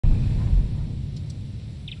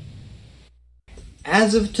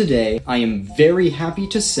As of today, I am very happy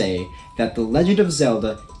to say that The Legend of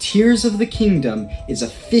Zelda Tears of the Kingdom is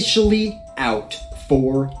officially out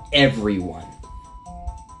for everyone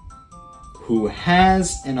who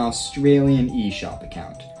has an Australian eShop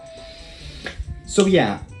account. So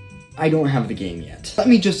yeah, I don't have the game yet. Let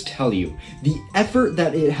me just tell you, the effort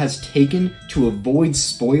that it has taken to avoid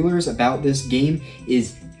spoilers about this game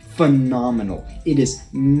is phenomenal. It is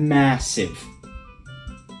massive.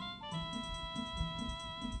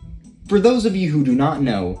 For those of you who do not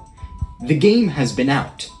know, the game has been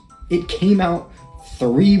out. It came out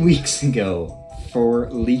 3 weeks ago for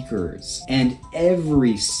leakers, and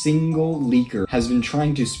every single leaker has been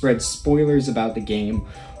trying to spread spoilers about the game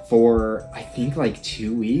for, I think, like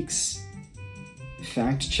 2 weeks.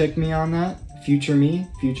 Fact check me on that. Future me,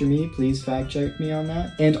 please fact check me on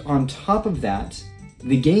that. And on top of that,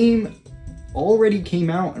 the game already came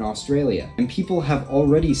out in Australia, and people have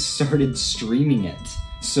already started streaming it.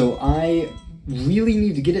 So I really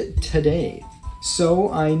need to get it today.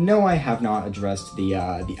 So I know I have not addressed the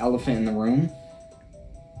elephant in the room,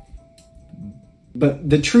 but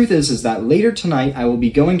the truth is that later tonight I will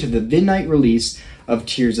be going to the midnight release of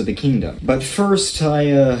Tears of the Kingdom. But first,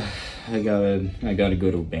 I gotta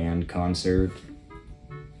go to a band concert.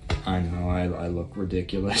 I know, I look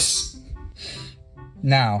ridiculous.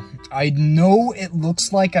 Now, I know it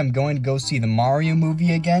looks like I'm going to go see the Mario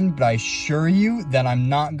movie again, but I assure you that I'm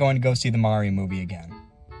not going to go see the Mario movie again.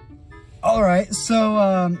 Alright,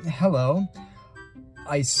 so, hello.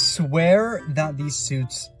 I swear that these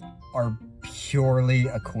suits are purely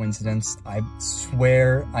a coincidence. I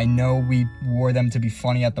swear, I know we wore them to be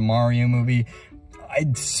funny at the Mario movie. I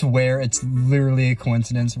swear it's literally a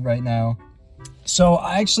coincidence right now. So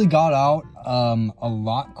I actually got out a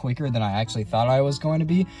lot quicker than I actually thought I was going to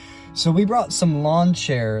be. So we brought some lawn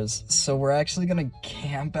chairs. So we're actually gonna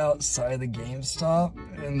camp outside the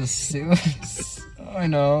GameStop in the suits. I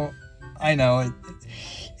know,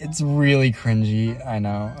 it's really cringy. I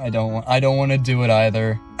know. I don't want to do it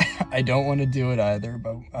either. I don't want to do it either,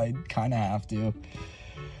 but I kind of have to.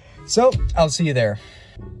 So I'll see you there.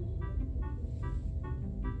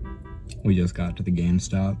 We just got to the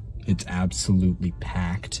GameStop. It's absolutely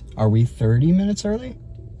packed. Are we 30 minutes early?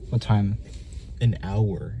 What time? An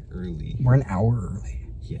hour early. We're an hour early.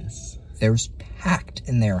 Yes. There's packed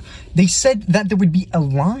in there. They said that there would be a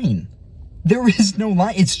line. There is no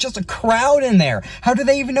line. It's just a crowd in there. How do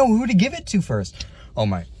they even know who to give it to first? Oh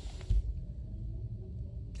my.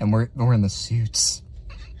 And we're in the suits.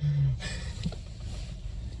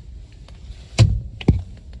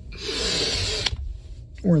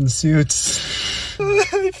 We're in the suits.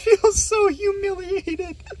 I feel so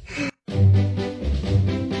humiliated.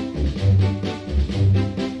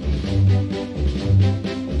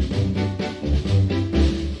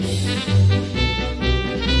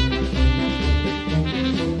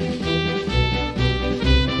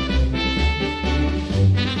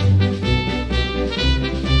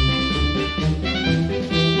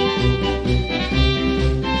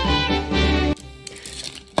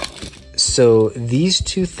 So these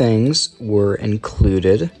two things were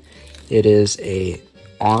included. It is a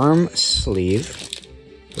arm sleeve,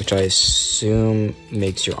 which I assume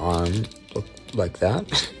makes your arm look like that.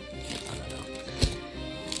 I don't know.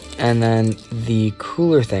 And then the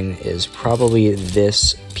cooler thing is probably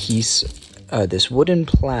this piece, this wooden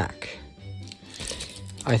plaque.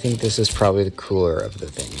 I think this is probably the cooler of the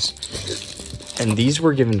things. And these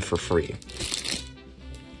were given for free.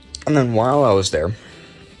 And then while I was there,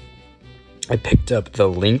 I picked up the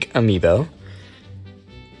Link amiibo.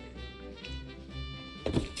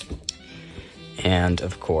 And,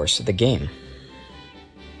 of course, the game.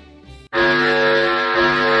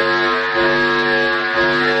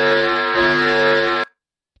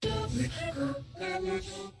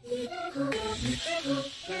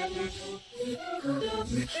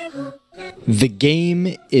 The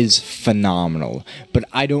game is phenomenal, but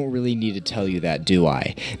I don't really need to tell you that, do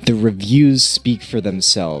I? The reviews speak for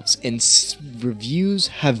themselves, and reviews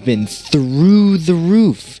have been through the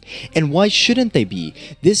roof. And why shouldn't they be?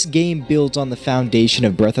 This game builds on the foundation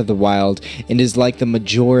of Breath of the Wild and is like the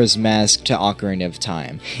Majora's Mask to Ocarina of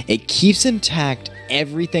Time. It keeps intact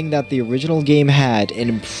everything that the original game had and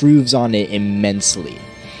improves on it immensely.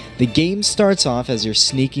 The game starts off as you're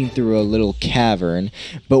sneaking through a little cavern,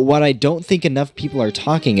 but what I don't think enough people are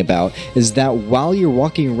talking about is that while you're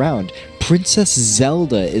walking around, Princess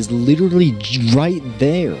Zelda is literally right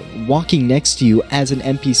there, walking next to you as an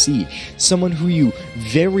NPC, someone who you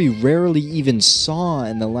very rarely even saw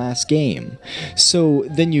in the last game. So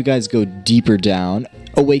then you guys go deeper down,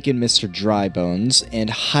 awaken Mr. Drybones, and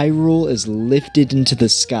Hyrule is lifted into the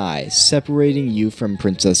sky, separating you from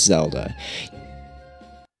Princess Zelda.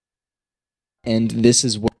 And this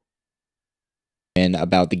is what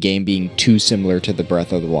about the game being too similar to the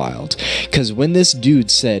Breath of the Wild. Because when this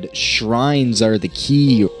dude said shrines are the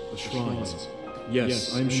key, Shrines.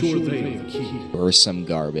 Yes, I'm sure they are the key. or some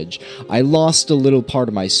garbage, I lost a little part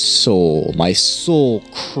of my soul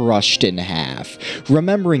crushed in half,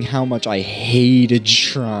 remembering how much I hated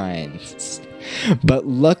shrines. But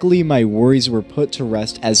luckily my worries were put to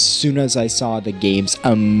rest as soon as I saw the game's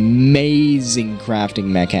amazing crafting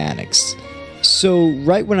mechanics. So,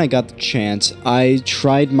 right when I got the chance, I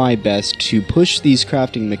tried my best to push these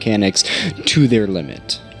crafting mechanics to their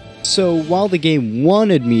limit. So, while the game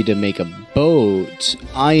wanted me to make a boat,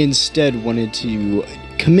 I instead wanted to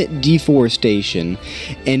commit deforestation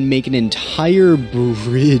and make an entire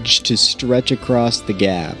bridge to stretch across the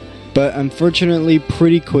gap. But unfortunately,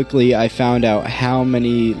 pretty quickly I found out how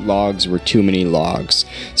many logs were too many logs.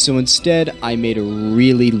 So instead, I made a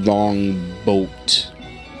really long boat.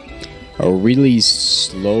 A really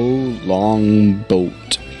slow, long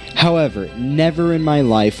boat. However, never in my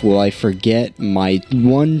life will I forget my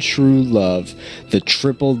one true love, the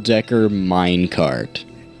triple-decker minecart.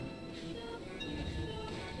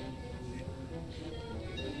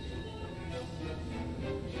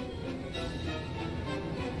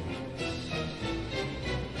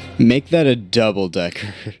 Make that a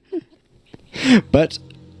double-decker. But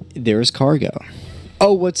there's cargo.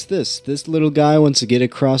 Oh, what's this? This little guy wants to get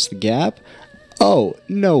across the gap? Oh,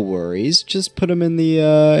 no worries. Just put him in the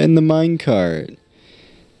minecart.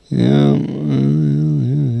 Yeah,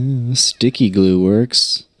 sticky glue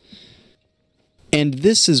works. And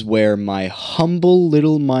this is where my humble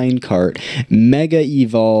little minecart mega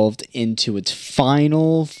evolved into its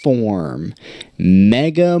final form.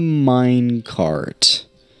 Mega Minecart.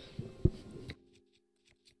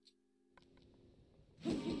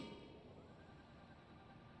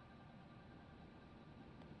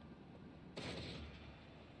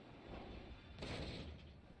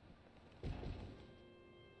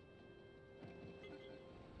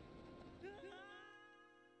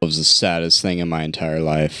 Was the saddest thing in my entire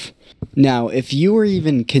life. Now, if you were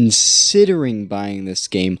even considering buying this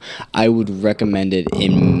game, I would recommend it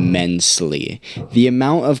immensely. The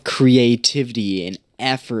amount of creativity and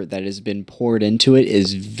effort that has been poured into it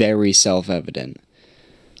is very self-evident.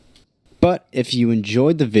 But if you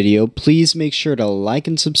enjoyed the video, please make sure to like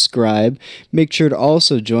and subscribe, make sure to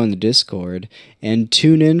also join the Discord, and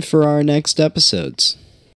tune in for our next episodes.